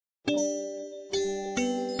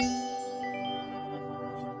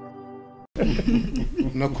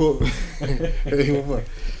nako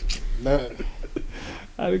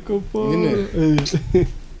ariko po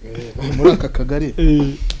muri aka kagari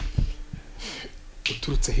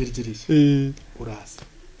uturutse hirya uraza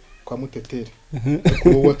kwa Mutetere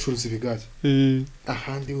kuko wacuruza ibigaje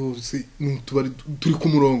ahandi hose n'utubari turi ku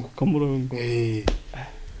murongo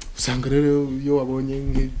usanga rero iyo wabonye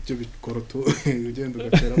nk'ibyo bikoroto ugenda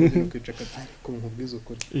ugatera mu kwica katari ko nkubwiza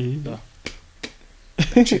ukuri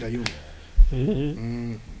acira yo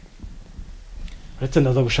aretse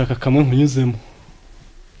ndaza gushaka kamwe nkunyuzemo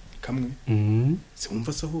kamwe se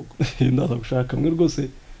wumva se ahubwo ndaza gushaka kamwe rwose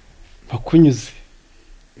bakunyuze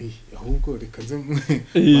ahubwo reka nze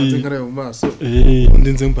banze nkaraye mu maso undi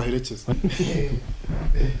nze mbaherekeza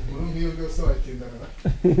muri ngiyo byose watindana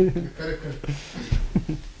kareka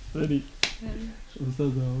Ari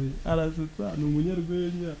umusaza wawe arasetsa ni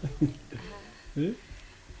umunyarwenya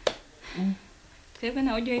twebwe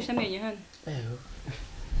ntawe ujya uhisha amenyo hano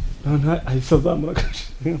none ahise azamura akaje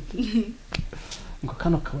ngo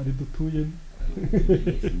kano kabari dutuyemo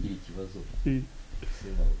ngira ikibazo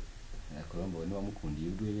nakoramba bane bamukundiye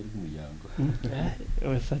urwenya rw'umuryango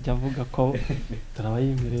wese ajya avuga ko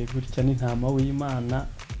turabayemereye gutya n'intama w'Imana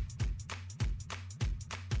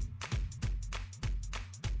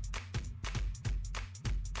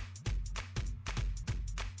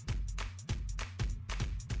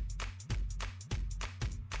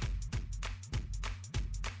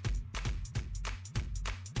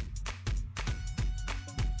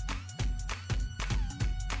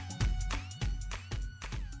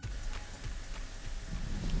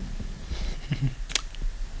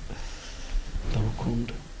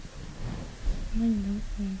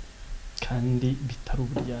kandi bitari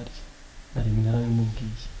uburyari nari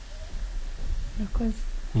narabimubwiye nakoze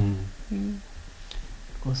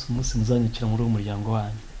rwose umunsi muzanyukira muri uwo muryango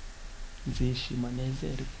wanyu nzishima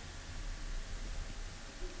nezerwe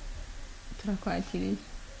turakwakiriye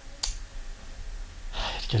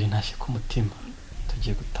iryo rinashye ku mutima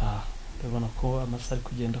tugiye gutaha ndabona ko amasaha ari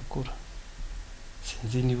kugenda akura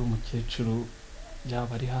sinzi niba umukecuru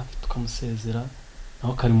yaba ari hafi tukamusezera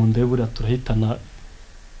naho kari mu ndebura turahitana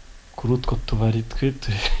kuri utwo tubari twe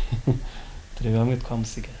turebe bamwe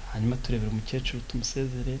twamusigaye hanyuma turebera umukecuru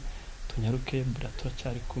tumusezere tunyaruke bura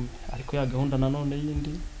turacyari kumwe ariko ya gahunda nanone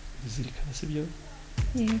yindi bizirikana sibyo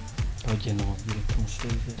abagenda mubwire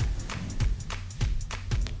tumusezere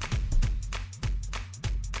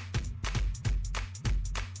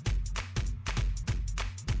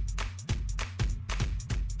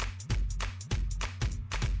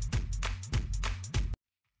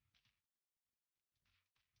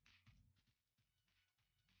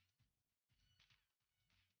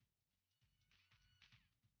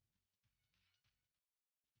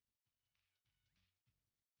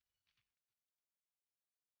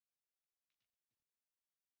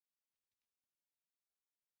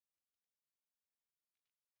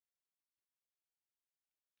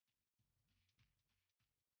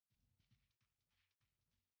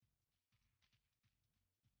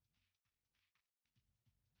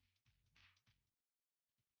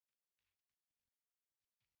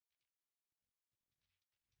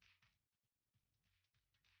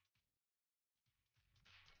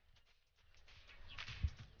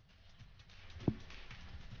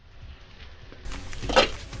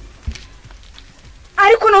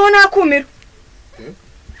ariko naho nakumira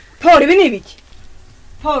Paul ibi nibiki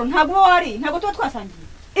Paul ntago wari ntago tuba twasangiye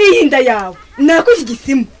iyi nda yawe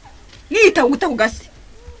nakushyigisimo nita gutagugase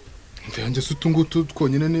ndanjye sutungutu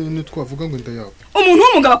twonyine ne twavuga ngo nda yawe umuntu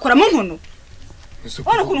w'umugabo akora mu nkono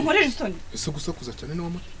wano kuntu nkoreje isoni ese gusakuza cyane ni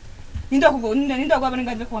wama ninda gwabana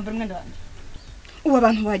ngaje kwambara umwenda wanjye ubu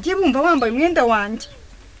abantu bagiye bumva wambaye umwenda wanjye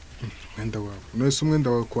umwenda wawe nose umwenda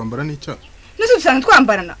wawe kwambara n'icya nose dusanga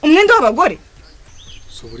twambarana umwenda w'abagore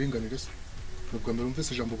so buringanire se nubwo mbere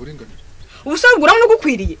umvise ijambo buringanire ubusabugura no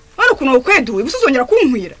gukwiriye wano kuntu ukweduwe busuzongera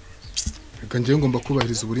kunkwira reka ngiye ngomba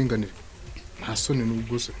kubahiriza uburinganire nta soni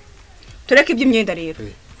n'ubwose tureke iby'imyenda rero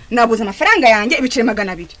nabuze amafaranga yanjye ibicire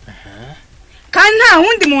 200 kandi nta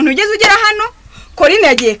wundi muntu ugeze ugera hano Corinne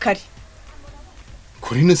yagiye kare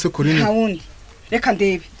Corinne se Corinne nta wundi reka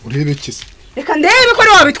ndebe urebe kise reka ndebe ko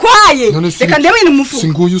wabitwaye reka ndebe ni mu mufuka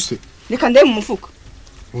singuyu se reka ndebe mu mufuka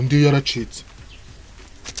undi yaracitse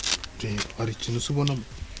ari ikintu subonamo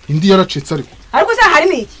indi yaracitse ariko se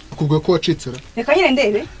harimo iki akubwa ko wacitse ra reka nyine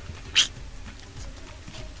ndebe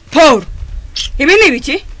Paul ibi ni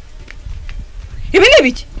biki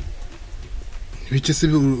ibiki se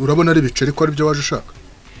urabona ari biceri ko ari byo waje ushaka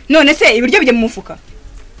none se ibiryo bije mu mufuka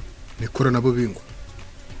nikora nabo bingo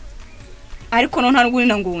ariko no nta nguni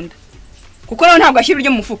na ngunda kuko no ntabwo ashyira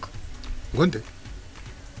ibiryo mu mufuka ngo nde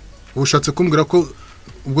ubushatse kumbwira ko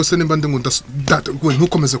ubwo se nimba ndi ngo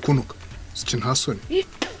ntukomeze kunuka iki nta soni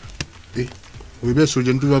wibeshye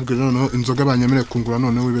ugenda ubabwira noneho inzoga banyemereye kungura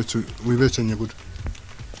noneho wibeshye nyigura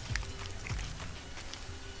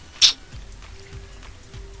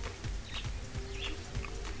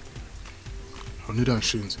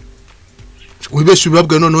nirashinze wibeshye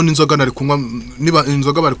ubabwira noneho n'inzoga nari kunywa niba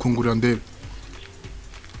inzoga bari kungurira ndebe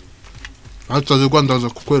ataze Rwanda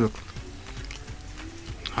kukwereka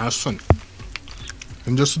hasoni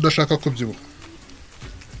njye se udashaka kubyibuha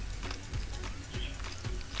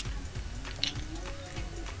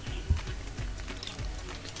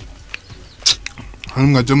hano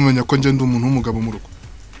mwajya mumenya ko njye ndi umuntu w'umugabo mu rugo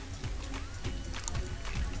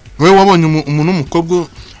wowe wabonye umuntu w'umukobwa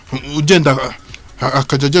ugenda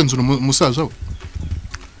akajya agenzura umusaza we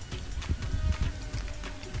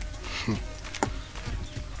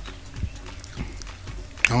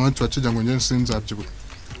aho turakijya ngo njye sinzabyibuha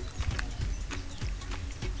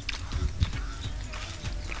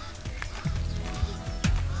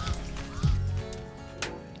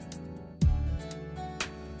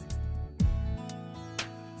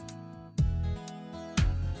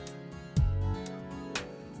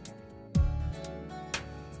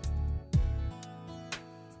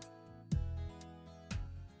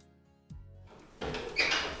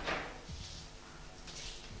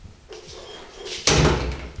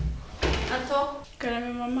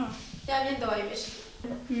Karame mama. Yabyenda wayibeshe.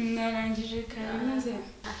 Narangije kare maze.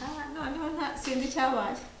 Aha, noneho nta sinzi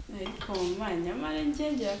cyabaye. Ariko mama nyamara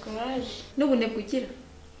ngengera courage. N'ubune kugira.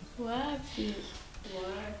 Wapi?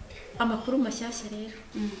 Amakuru mashyashya rero.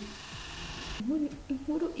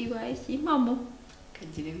 Inkuru ibaye impamo.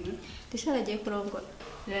 Kagire inkuru. Ndisharagiye kurongora.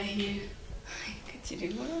 Rahira. Kagire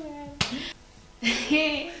inkuru.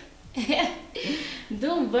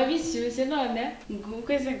 Ndumva bishyushye none ngo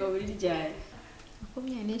ukwezi ngo buri ryari.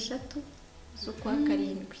 23 z'ukwa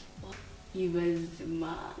karindwi.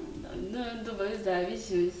 Ibazima ndumva bizaba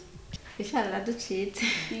bishyushye. Bishara raducitse.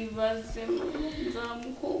 Ibazima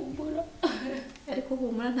nzamukumbura. Ariko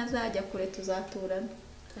humura ntazajya kure tuzaturana.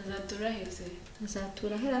 Azatura heze.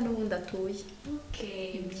 Azatura hera n'ubundi atuye.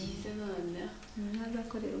 Okay, byiza none.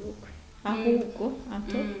 Ntazakorera ubukwe. Ahubwo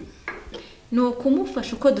anto no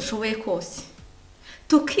kumufasha uko dushoboye kose.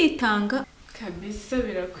 Tukitanga kabisa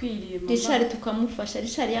birakwiriye mama. Rishari tukamufasha.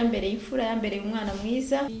 Rishari yambereye imfura, yambereye umwana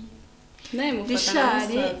mwiza. Naye mufata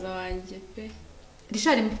musaza wanjye pe.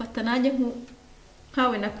 Rishari mufata nanjye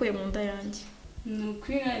nkawe nakuye mu nda yanjye.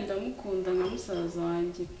 Nukwira ndamukunda na musaza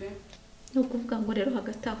wanjye pe. Nukuvuga ngo rero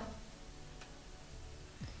hagati aho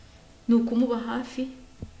nukumuba hafi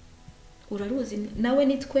uraruzi nawe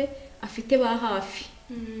nitwe afite ba hafi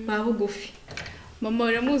ba bugufi. Mama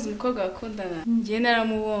uramuzi umukobwa wakundana. Ngiye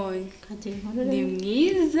naramubonye. Ni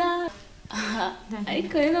mwiza.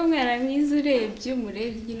 Ariko rero umwana mwiza urebye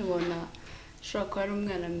umurebye nyine ubona ashobora kuba ari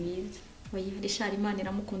umwana mwiza. Oya Rishari Imana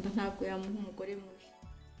iramukunda ntabwo yamuha umugore mubi.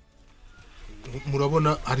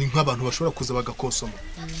 Murabona hari nk'abantu bashobora kuza bagakosoma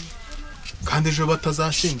kandi ejo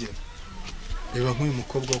batazashingira. Reba nk'uyu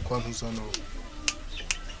mukobwa wo kwa Ntuzano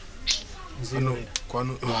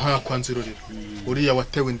kwa Nzirorera uriya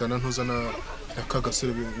watewe indana Ntuzana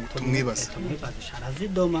akagasore tumwibaze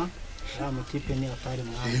sharazidoma mutipe ni atari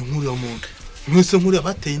mwana nk'uriya muntu mwese nk'uriya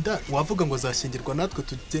bateye inda wavuga ngo azashyingirwa natwe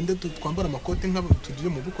tugende twambara amakote nk'abo tugiye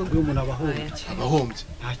mu bukwe bw'umuntu abahombye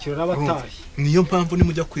ntacyo rabataye. niyo mpamvu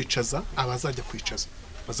nimujya kwicaza abazajya kwicaza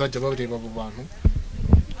bazajya bareba abo bantu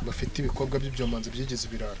bafite ibikorwa by'ibyomanzi byigize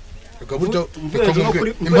ibirara.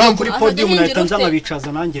 Impamvu kuri podium nayitanze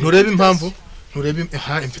amabicaza nanjye. Nturebe impamvu nturebe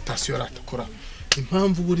invitation yarakora.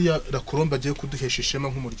 Impamvu buriya Rakuromba agiye kuduhesha ishema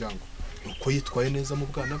nk'umuryango nuko yitwaye neza mu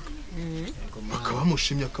bwana bwe. Akaba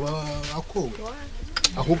mushimye akaba akowe.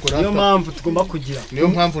 Ahubwo rata niyo mpamvu tugomba kugira. Niyo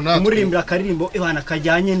mpamvu natwe murimbira karirimbo ibana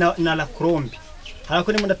kajyanye na Rakurombe.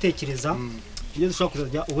 Harako nimo ndatekereza iyo dushaka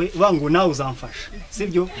kuzajya wangu nawe uzamfasha.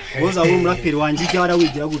 Sibyo? Woza uri umuraperi wanjye cyara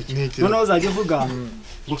wigira gutyo. Noneho uzajya uvuga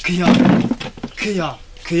ngo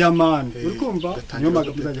Kia man. Urukumva? Niyo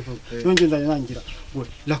magabu uzajya uvuga. Nonje ndangira ngo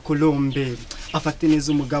Rakurombe afate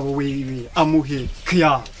neza umugabo wewe amuhe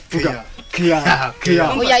Kia. Vuga Kia.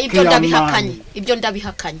 Oya ibyo ndabihakanye. Ibyo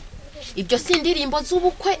ndabihakanye. Ibyo si indirimbo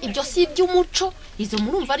z'ubukwe, ibyo si iby'umuco. Izo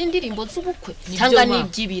murumva ari indirimbo z'ubukwe cyangwa ni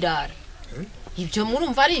iby'ibirara. Ibyo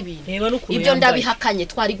murumva ari ibintu. Ibyo ndabihakanye.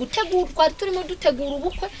 Twari turimo dutegura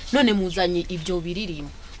ubukwe none muzanye ibyo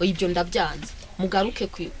biririmbo. Ibyo ndabyanze. Mugaruke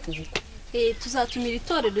ku bukwe. Tuzatumira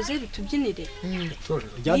itorero ze bitubyinire.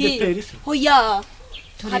 itorero rya deperisi. Hoya.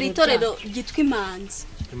 Hari itorero ryitwa Imanzi.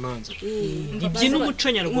 Ibyino umuco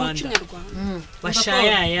nyarwanda.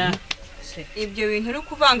 Bashayaya. Ibyo bintu uri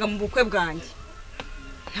kuvanga mu bukwe bwanjye.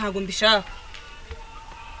 ntago mbishaka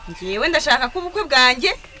ngewe ndashaka ko ubukwe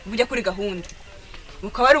bwanjye bujya kuri gahunda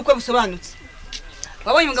bukaba ari ubukwe busobanutse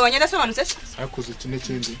wabonye umugabo wanjye adasobanutse se sakuze iki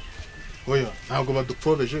n'ikindi oya ntabwo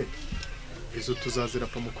badupfobeje izo tuzazira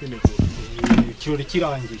pa mu kwinegura ikirori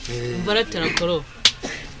kirangiye umva ratera koro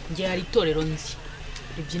ngiye hari itorero nzi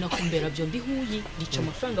ibyina kumbera byo mbihuye rica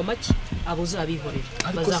amafaranga make abo zabihorera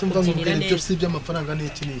ariko simva mubwira ibyo si by'amafaranga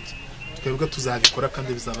n'iki n'iki twebwe tuzabikora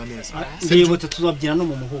kandi bizaba neza ndibutse tuzabyina no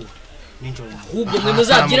mu muhuro ninjoro ahubwo mwe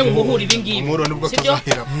muzabyine mu muhuro ibi ngibi umuhuro nibwo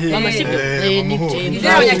tuzahira mama sibyo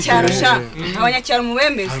nizera abanyacyaro sha abanyacyaro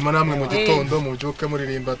mubemeze hanyuma namwe mu gitondo mubyuke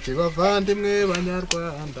muririmba ati bavandimwe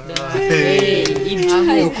banyarwanda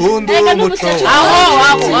urukundo umuco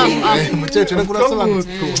umukecuru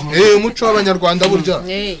urasobanutse umuco w'abanyarwanda burya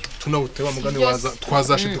tunawuteba mugani waza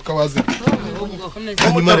twazashiduka wazi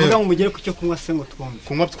hanyuma rero mugere ku cyo kunywa se ngo twumve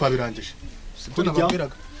kunywa twabirangije sibyo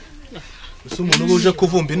nababwiraga ese umuntu uje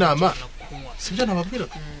kuvumba inama sibyo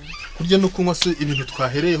nababwiraga kurya no kunywa se ibintu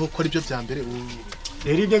twahereyeho ko ari byo bya mbere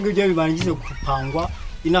rero ibyo ngibyo bibangize gupangwa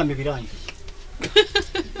inama ibirangiye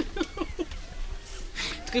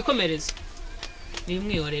twikomereze ni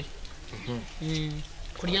mwihorere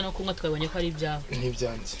kurya no kunywa twabonye ko ari ibyawe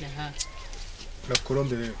n'ibyanjye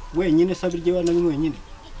nakurombe rero wenyine sabe iryo wana ni wenyine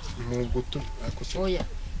mu gutu akose oya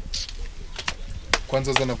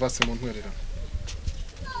kwanza zana vase mu ntwerera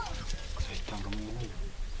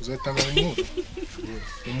uzatanga mu muhuro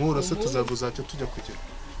umuhuro se tuzavuza ati tujya kugira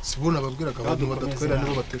sibuna ababwiraga abantu badatwera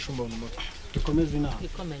nibo batesha umuntu umutwe dukomeze inama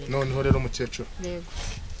noneho rero mukecuru yego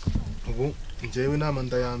ubu njyewe inama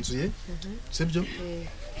ndayanzuye sibyo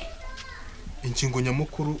ingingo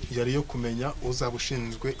nyamukuru yari yo kumenya uzaba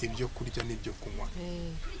ushinzwe ibyo kurya n'ibyo kunywa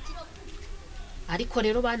ariko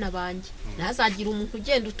rero bana banjye ntazagira umuntu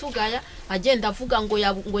ugenda utugaya agenda avuga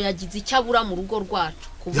ngo yagize icyo abura mu rugo rwacu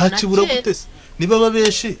yakibura gute se niba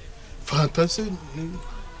babeshi fantasi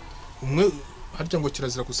umwe harya ngo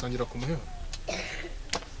kirazira gusangira ku muheha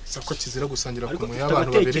sako kizira gusangira ku muheha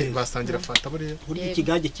abantu babiri basangira fanta buriya burya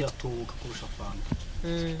ikigage kiratubuka kurusha fanta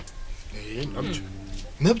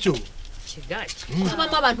nabyo ikigage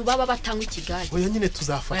kubamo abantu baba batanywa ikigage oya nyine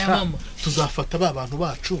tuzafata ba bantu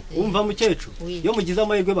bacu umva mukecuru iyo mugize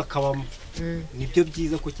amahirwe bakabamo nibyo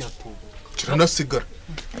byiza ko kiratubuka kiranasigara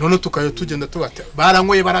none tukaye tugenda tubate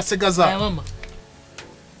baranyweye barasigaza mama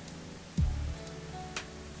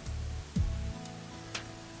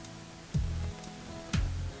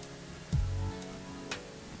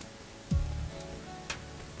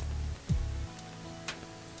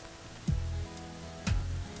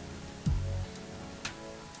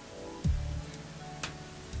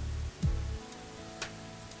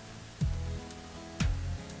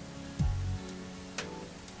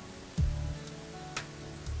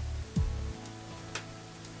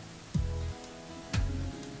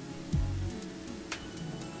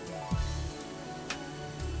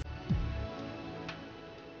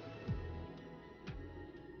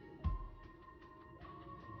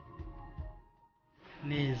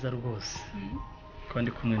neza rwose ko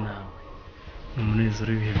ndi kumwe nawe ni umunezero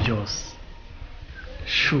w'ibihe byose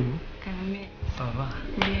shu sava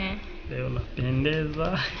leo napendeza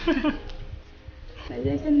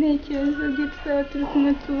najyaga ntekereza ibyo tuzaba turi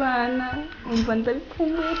kumwe tubana umva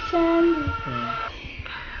ndabikumbuye cyane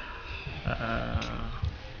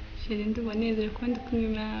sheri ndumva nezerewe ko ndi kumwe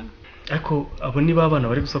nawe ariko abo ni ba bana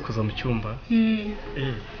bari gusakuza mu cyumba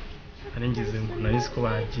nari ngize ngo nari nzi ko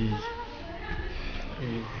bagiye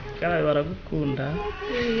kandi baragukunda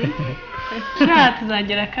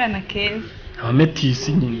tuzagera akana keza abametisi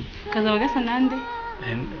nyine kazaba gasa nande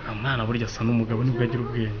umwana burya asa n'umugabo nibwo agira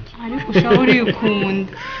ubwenge ariko ushobora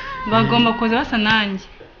urikunda bagomba kuza basa nanjye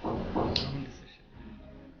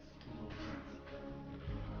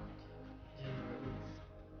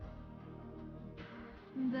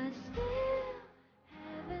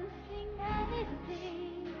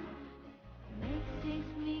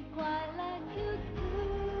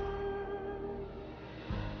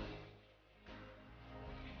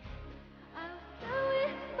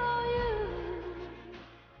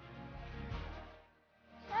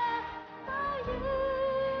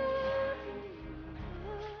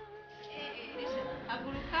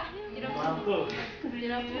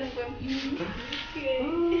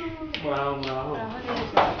Wow.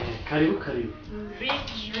 Karibu.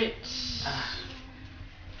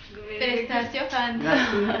 Felicitations kandi.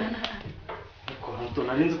 Ko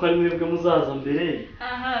nari nzi ko ari mwebwe muzaza mbere.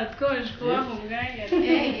 Aha, twoje kubaha umwanya.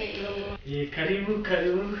 Karibu.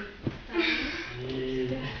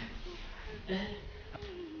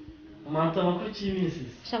 Manta makuru cy'iminsi.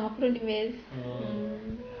 Amakuru ni meza.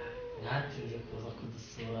 Ntatinze kuza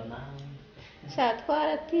kudusura nawe. sha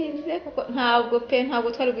twaratinze kuko ntabwo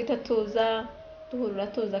twari guhita tuza duhurira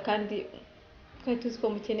tuza kandi twari tuzi ko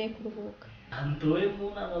mukeneye kuruhuka. Antowe mu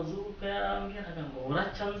nama z'ubukwe yarambwiraga ngo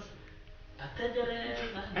uracyanze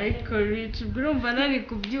ndategereza. Ariko Rich urumva nari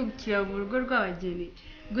kubyukira mu rugo rw'abageni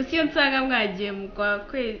gusa iyo nsanga mwagiye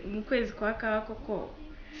mu kwezi kwa kawa koko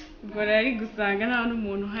ubwo nari gusanga nta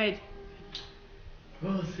n'umuntu uhari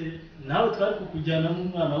Bose nawe twari kukujyana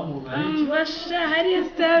nk'umwana w'umuntu hari ambasha hariya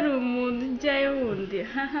se hari umuntu ujyayo wundi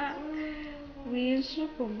haha wishe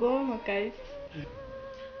ku bwonko kabisa.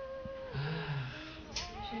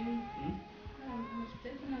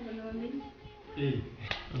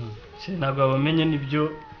 ntabwo babamenye nibyo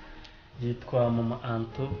yitwa mama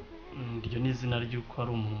Anto, iryo ni izina ry'uko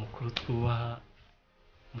ari umuntu mukuru twubaha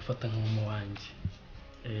mufata nka mama wanjye,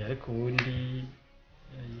 ariko ubundi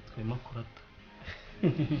yitwa Imakurata.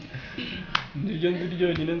 niryo nzi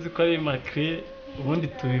ryonyine nzi ko ari Macre, ubundi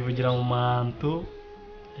tubivugira mu Anto.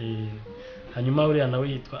 Hanyuma uriya nawe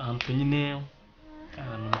yitwa Anto nyine,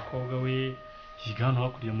 ni umukobwa we yiga hano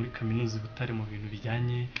hakurya muri kaminuza i Butare mu bintu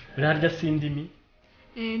bijyanye buriya harya si indimi.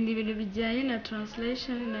 Ni ibintu bijyanye na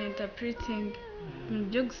translation na interpreting, ibintu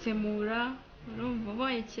byo gusemura urumva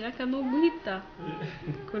ubaye ikiraka no guhita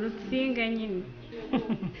ku rutsinga nyine.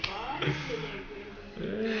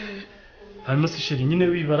 hanyuma se sheri nyine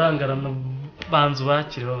wibarangarana banza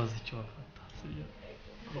ubakire babaza icyo bafata, sibyo?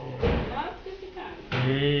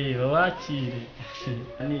 babakire.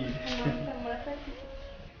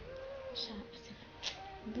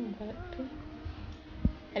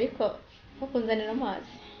 Ariko bakunzanira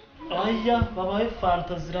amazi. Aya babaye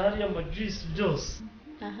fanta zirahari amajuice byose.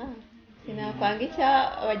 Aha sinakwanga icyo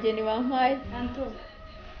abageni bampaye. Anto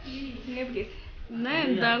mwebwe nawe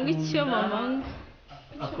ndanga icyo mama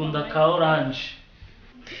akunda ka orange.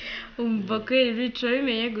 umva kweri bico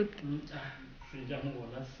bimenye gute? Sijya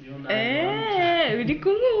nkubona siyo biri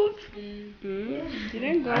kumwumva. Ngira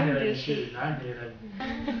ngo wumvishe.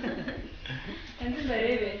 Andi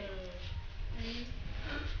barebe.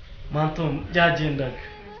 Manto byagendaga.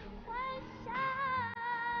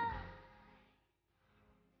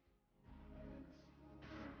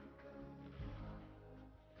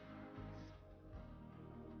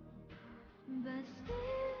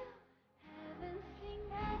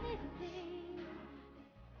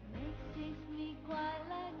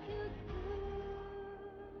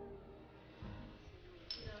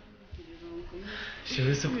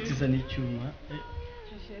 Shewese kutizana icyuma.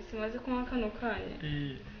 Simaze kunywa kano kanya.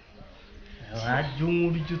 Wajya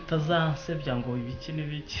umurya utazansebya ngo ibiki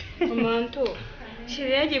n'ibiki. Manto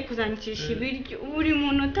shiri yagiye kuzancisha ibiryo buri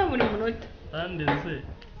munota. Andeze.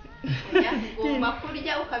 Ugomba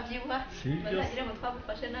kurya ukabyibuha. Bazagira ngo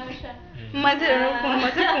twagufashe nawe sha. Maze rero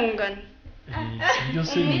umaze kungana. Ibyo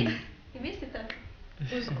se ni iminsi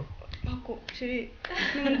 3. Uzko bako shiri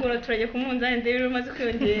nimugora turajya ku munzani ndebe umaze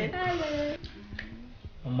kwiyongera.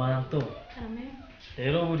 Manto. Amen.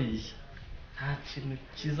 Rero buriya nta kintu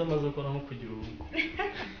cyiza amaze gukora nko kugira urugo.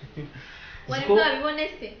 Wari bwabibone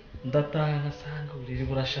se? Ndataha ngasanga uburiri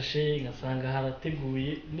burashashe, ngasanga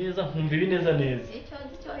harateguye neza, nkumva ibi neza. Icyo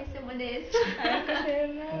wahisemo neza.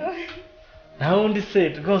 Nta wundi se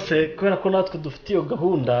rwose kubera ko natwe dufite iyo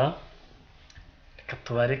gahunda, reka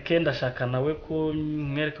tubareke. Ndashaka nawe ko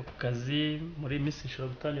mwereka ku kazi muri minsi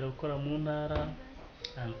nshobora gutangira gukora mu ntara,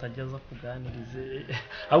 ntajya aza kuganirize,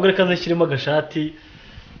 ahubwo reka azashyiremo agashati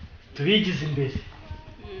tubigize imbere.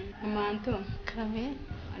 Manto karame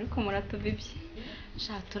ariko muratubibye.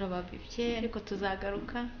 Sha turababibye ariko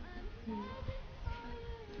tuzagaruka.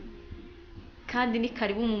 Kandi ni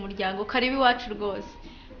karibu mu muryango, karibu iwacu rwose.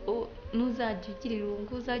 Ntuzajya ugira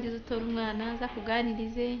irungu, uzajya utora umwana aza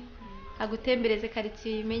kuganirize, agutembereze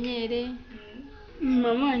karitsiye imenyere.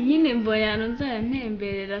 Mama nyine mboyano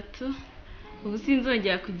nzayantemberera tu, ubu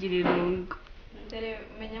sinzongera kugira irungu. Dore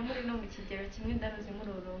menya muri no mu kigero kimwe ndaruzi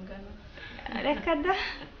muri urungano. Reka da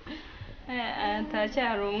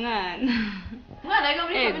atacyari umwana. Umwana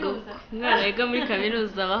yiga muri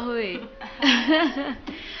kaminuza abaho we.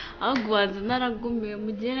 Aho gubanza naragumiwe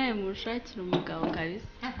mugihe nawe mushakira umugabo kabisa.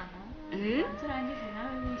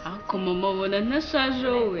 Ako mama abona ntashaje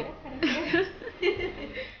wowe.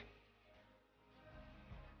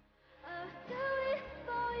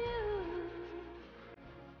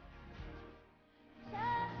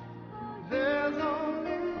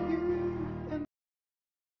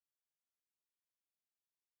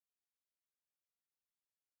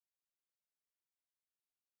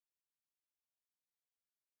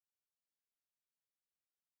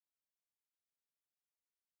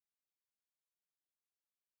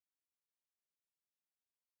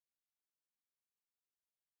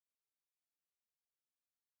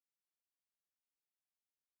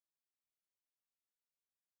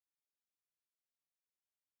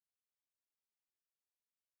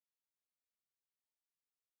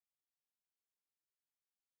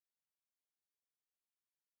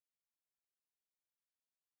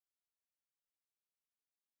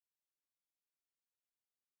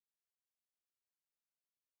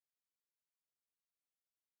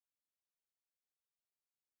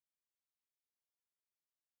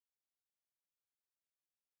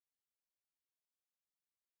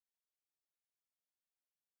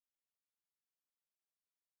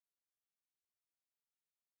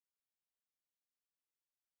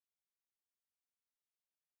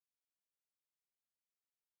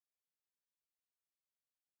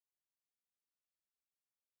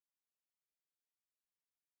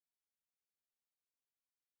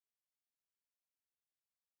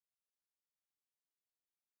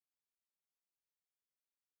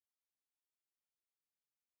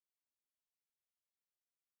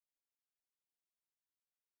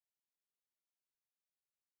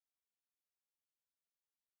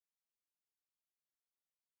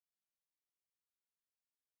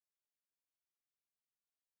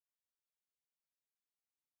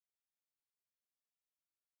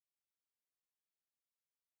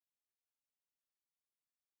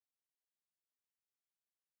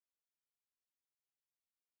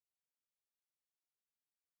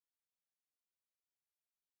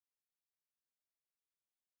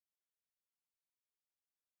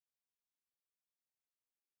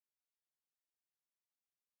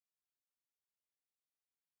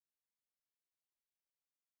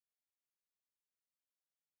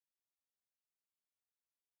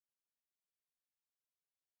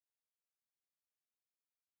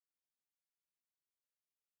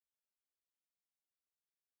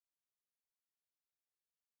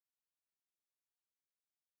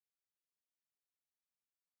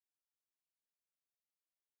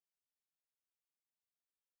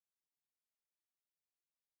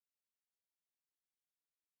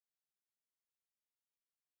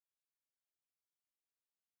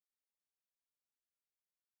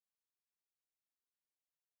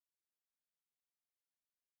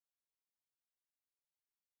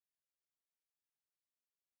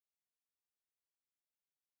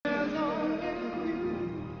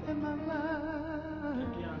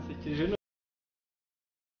 kije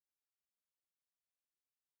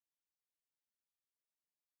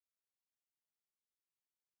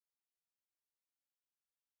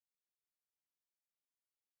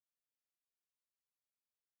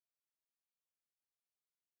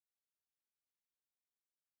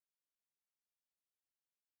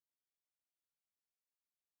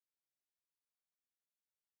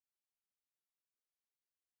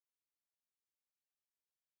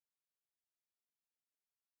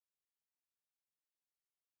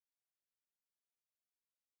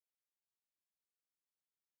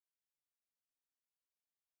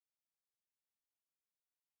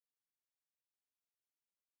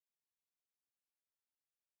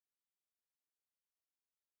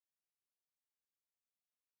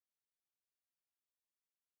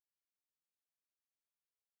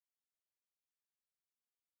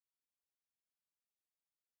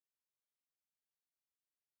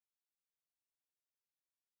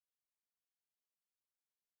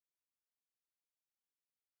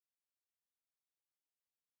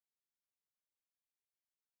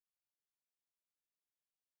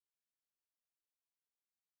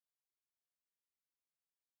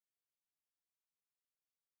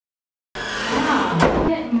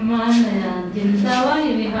Mana yanjye ndabaye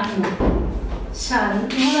ibihano cyane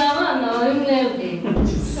muri abana bari mwebwe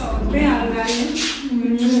Bihanganye.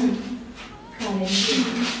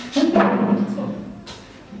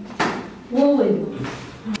 wowe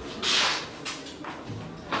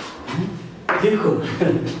ariko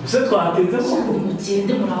use twatinze koko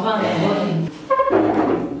mugende muri abana bari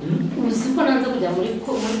uzi ko nanze kujya muri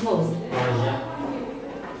pose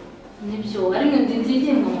nibyo ari mwe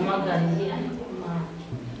ngiye nkamamagariye ariko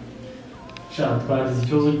sha twagize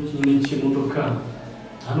ikibazo kinini cy'imodoka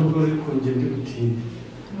nta nubwo uri kongera ndi gutinda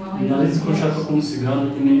narizi ko nshaka kumusiga hano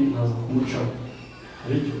nyine nkaza kumucaho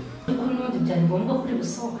ariko ariko n'ubundi byari ngombwa kuri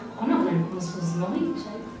gusohoka kuko ntabwo nari kumusuzuma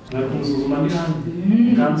wicaye nari kumusuzuma ndi hanze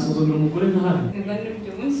nkansuzumira umugore ntahari Niba ni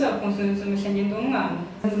byo munsi wakonsumisha ngenda umwana.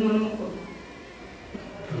 Azuma n'umukuru.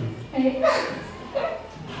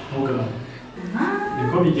 ntugana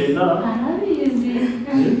niko bigenda arabizi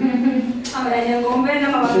Abaranya ngombe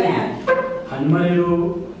n'amabanga yawe. hanyuma rero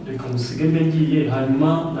reka musige mbe ngiye hanyuma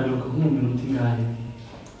ndaruka nko mu minota ingahe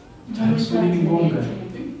cyane se ni ngombwa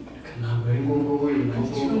reka ntabwo ari ngombwa we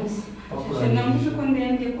Sinamuje ko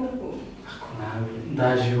ndende koko.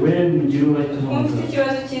 ndaje we mugire urahita Mfite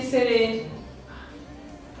ikibazo cy'isereri.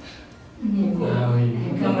 nawe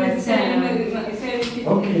Isereri.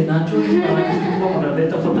 okay ntacyo ntabwo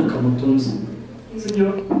ndahita afata akamutunzi sibyo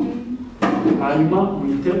hanyuma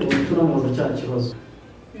muhite turamubaza cya kibazo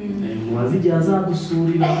mubaze igihe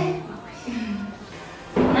azadusurira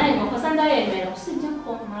nawe makosa ndayemera usibye ko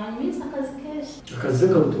mara iminsi akazi kenshi akazi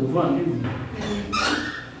karuta ubuvandimwe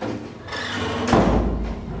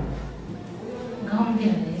ngaho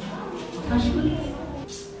mbwira rero ufashe uri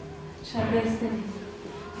Shabese.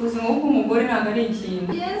 Ubuzima bw'umugore ntabwo ari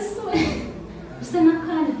ikintu. yesu use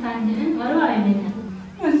n'akandi tangire wari wabimenya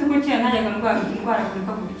Nonese ko kera najyaga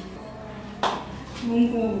ndwaragurika gutya. Ubu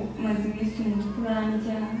ngubu maze iminsi umutwe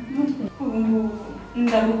uranjya. Ubu ngubu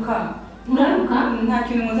ndaruka. uraruka Nta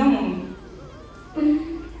kintu nkoza mu nda.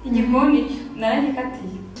 Igikoni cyo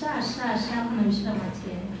naragikatiye. shasha kunabishira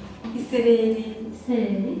amakenga Isereri.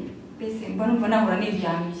 isereri Mbese mba numva nahora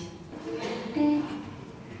niryamiye.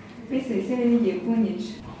 Mbese isereri igiye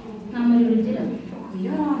kunyica. nta muriro ugira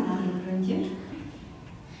Oya, nta muriro ngira.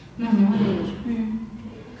 noneho rero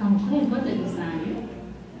kamukorera ikote zanjye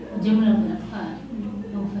ujye muri laboratwari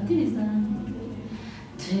bagufate ibizami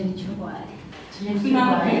turebe icyo urwaye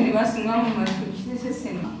Sinabwira basimwa mu matwi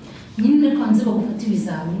sema. nyine kwanze bagufata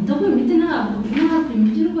ibizami ndaguha imiti ntabwo ntabwira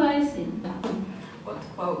ibyo urwaye se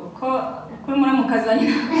Ko muri mukazanye.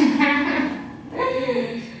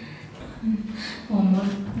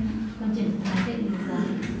 humura kongera utange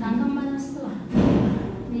ibizami utanga amaraso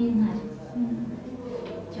n'inkari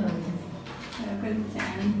cyose Arakoze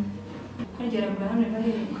cyane. Kongera bwahane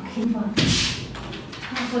baheruka. kiva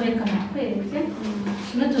ntabwo reka nakwereke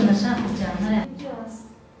kimwe tunashaka kujyana hariya byose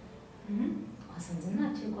wasanze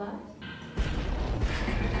ntacyo urwaye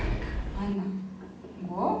Ana.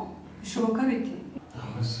 Ngo bishoboka bite?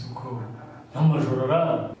 ntabwo si uko n'amajoro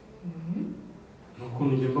arara ni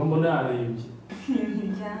ukuntu njye mba mbona yarebye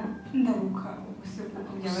Sinjya ndaruka ubuse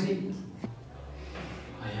kuko byaba ari ibiki.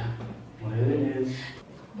 aya murebe neza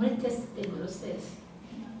muri test de grossesse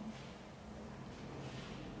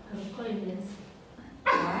hari uko bimeze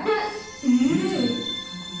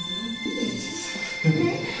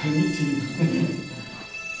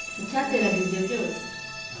icyateraga ibyo byose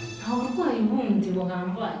nta burwayi bundi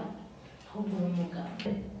buhambaye ahubwo ni umugabo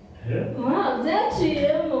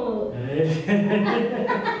byaciyemo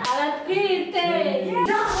aratwite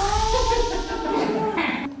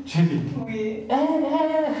Chérie. Oui.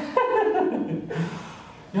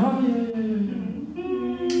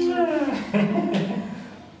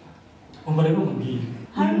 Umva rero nkubwire.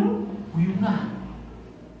 Hano uyu mwana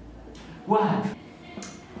wacu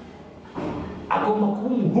agomba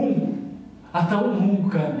kuba umuhungu ataba umuhungu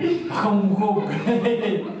kandi akaba umukobwa.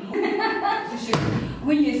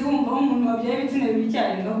 wigeze wumva umuntu wabyaye ibitsina bibiri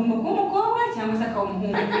cyane agomba kuba umukobwa cyangwa se akaba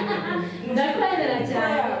umuhungu? ndakwemera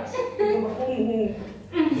cyane agomba kuba umuhungu.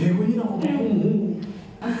 Yego nyine agomba kuba umuhungu.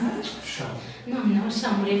 noneho sha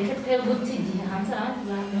mureke twebwe utigiye hanze abandi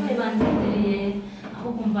bantu bari bandendereye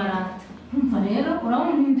ahubwo mbarata umva rero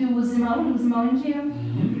urabona uhinduye ubuzima ari ubuzima winjiyemo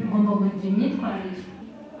ugomba guhindura imyitwarire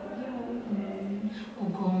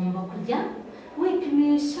ugomba kujya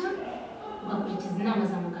wipimisha ugakurikiza inama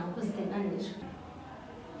za muganga uko ziteganijwe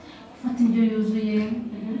ufata indyo yuzuye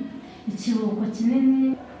ikiruhuko kinini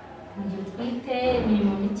mu gihe utwite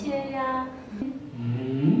imirimo mikeya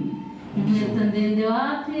inkweto ndende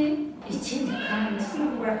wapi ikindi kandi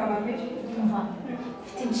kugura akamambiri umva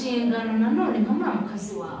ufite inshingano nanone nka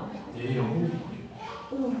muramukazi wawe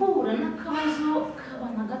uhura n'akabazo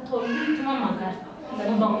k'abana gatoya bituma amagara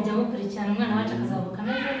ugomba kujya gukurikirana umwana wacu akazavuka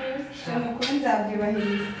ameze neza amakuru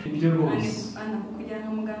nzabyubahiriza ibyo rwose kugira ngo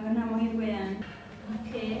muganga nta mahirwe yanjye.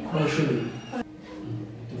 urashoboye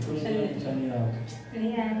cyane yawe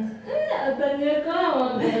atangiye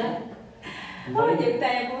kuhamagara bagiye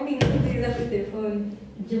gutangira kuvuga inkuru nziza kuri telefone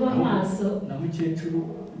jya uba maso na mukecuru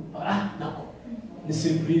nako ni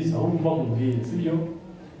surprise aho mva mubwire sibyo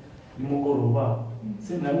nimugoroba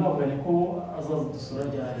se nari navuganye ko azaza dusura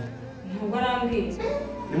ryari ntabwo arambwiye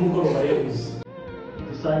nimugoroba rero gusa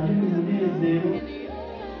dusangire umunezero.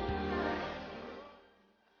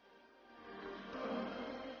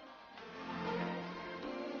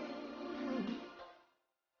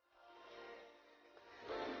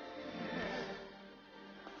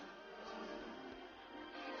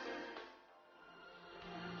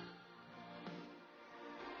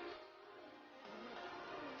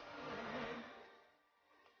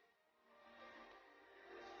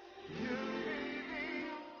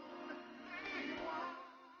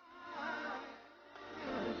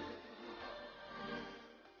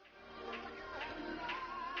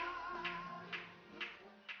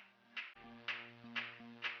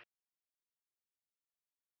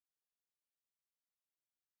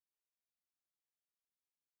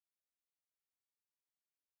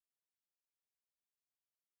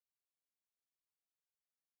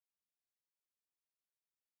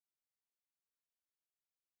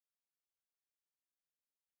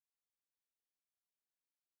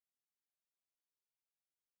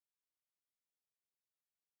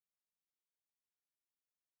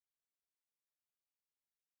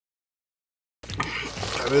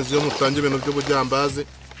 abezi yo mutange ibintu by'ubujyambazi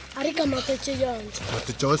ariko amateke yanjye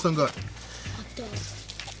amateke wasanga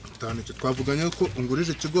atanu twavuganye ko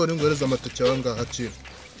ungurije ikigori ngohereza amateke yawe ngaha kiri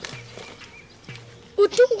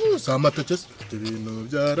utunguza amateke ibintu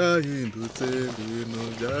byarahindutse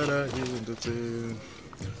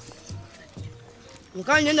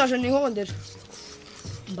mukanya ndaje nihondera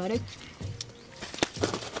mbareke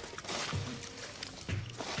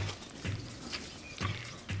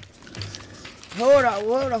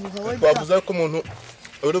hora kukawe twavuze ko umuntu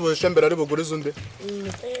uri buhishe mbere ari bugurize undi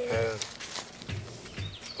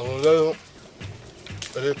rero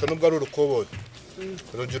leta nubwo ari urukoboyi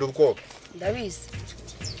rugira ubwoba ndabizi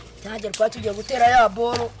cyangwa twari tugiye gutera ya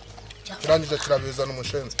boro kirangije kirabizana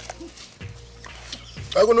umushenzi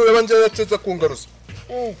ariko nureba njyewe yacitse kungaruza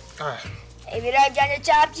ibirayi byanjye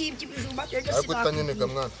cyabyibye ibijumba ariko utanyiniga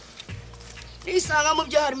mwana nisanga mu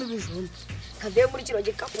byo harimo ibijumba kavuye muri kino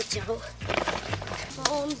gikapu cyawe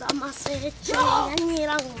honda amaseke ya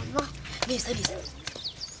nyirankono bisa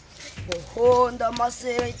honda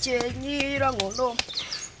amaseke nyirankono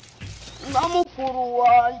na mukuru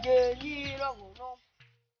wanjye nyirankono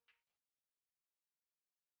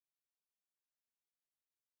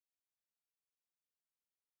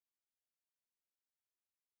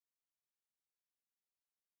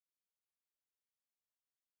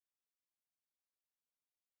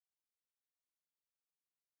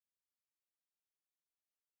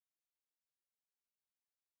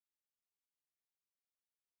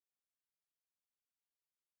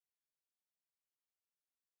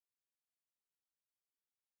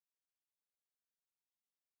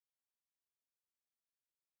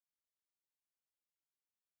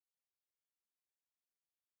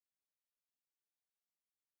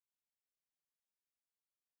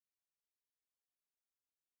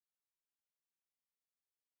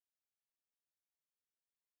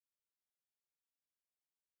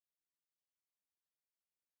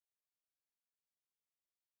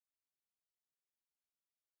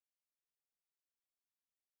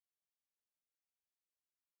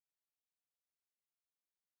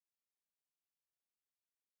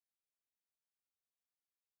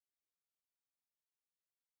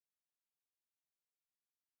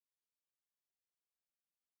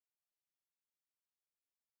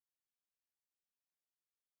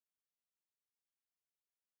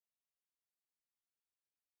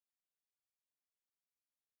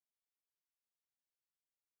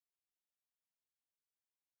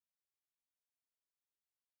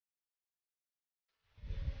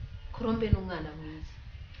Korombe n'umwana mwiza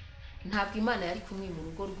ntabwo Imana yari kumwe mu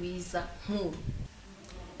rugo rwiza nkuru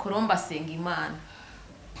Korombe asenga Imana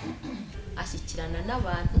ashyikirana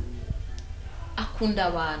n'abantu akunda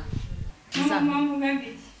abantu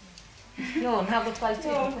yo ntabwo twari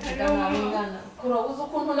turi kuvuga nawe ngana kurobuza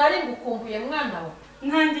ukuntu nari ngukumbuye mwana we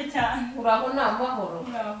nkanjye cyane uraho n'amahoro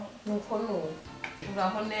nuko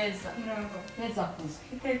uraho neza neza kuze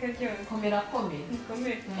iteka ryose komera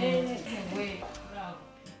we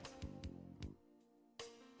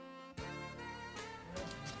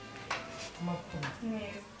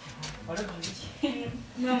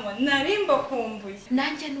mama nari mbakumbuye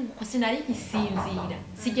nanjye nuko sinari nkisinzira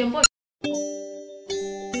sijye mbona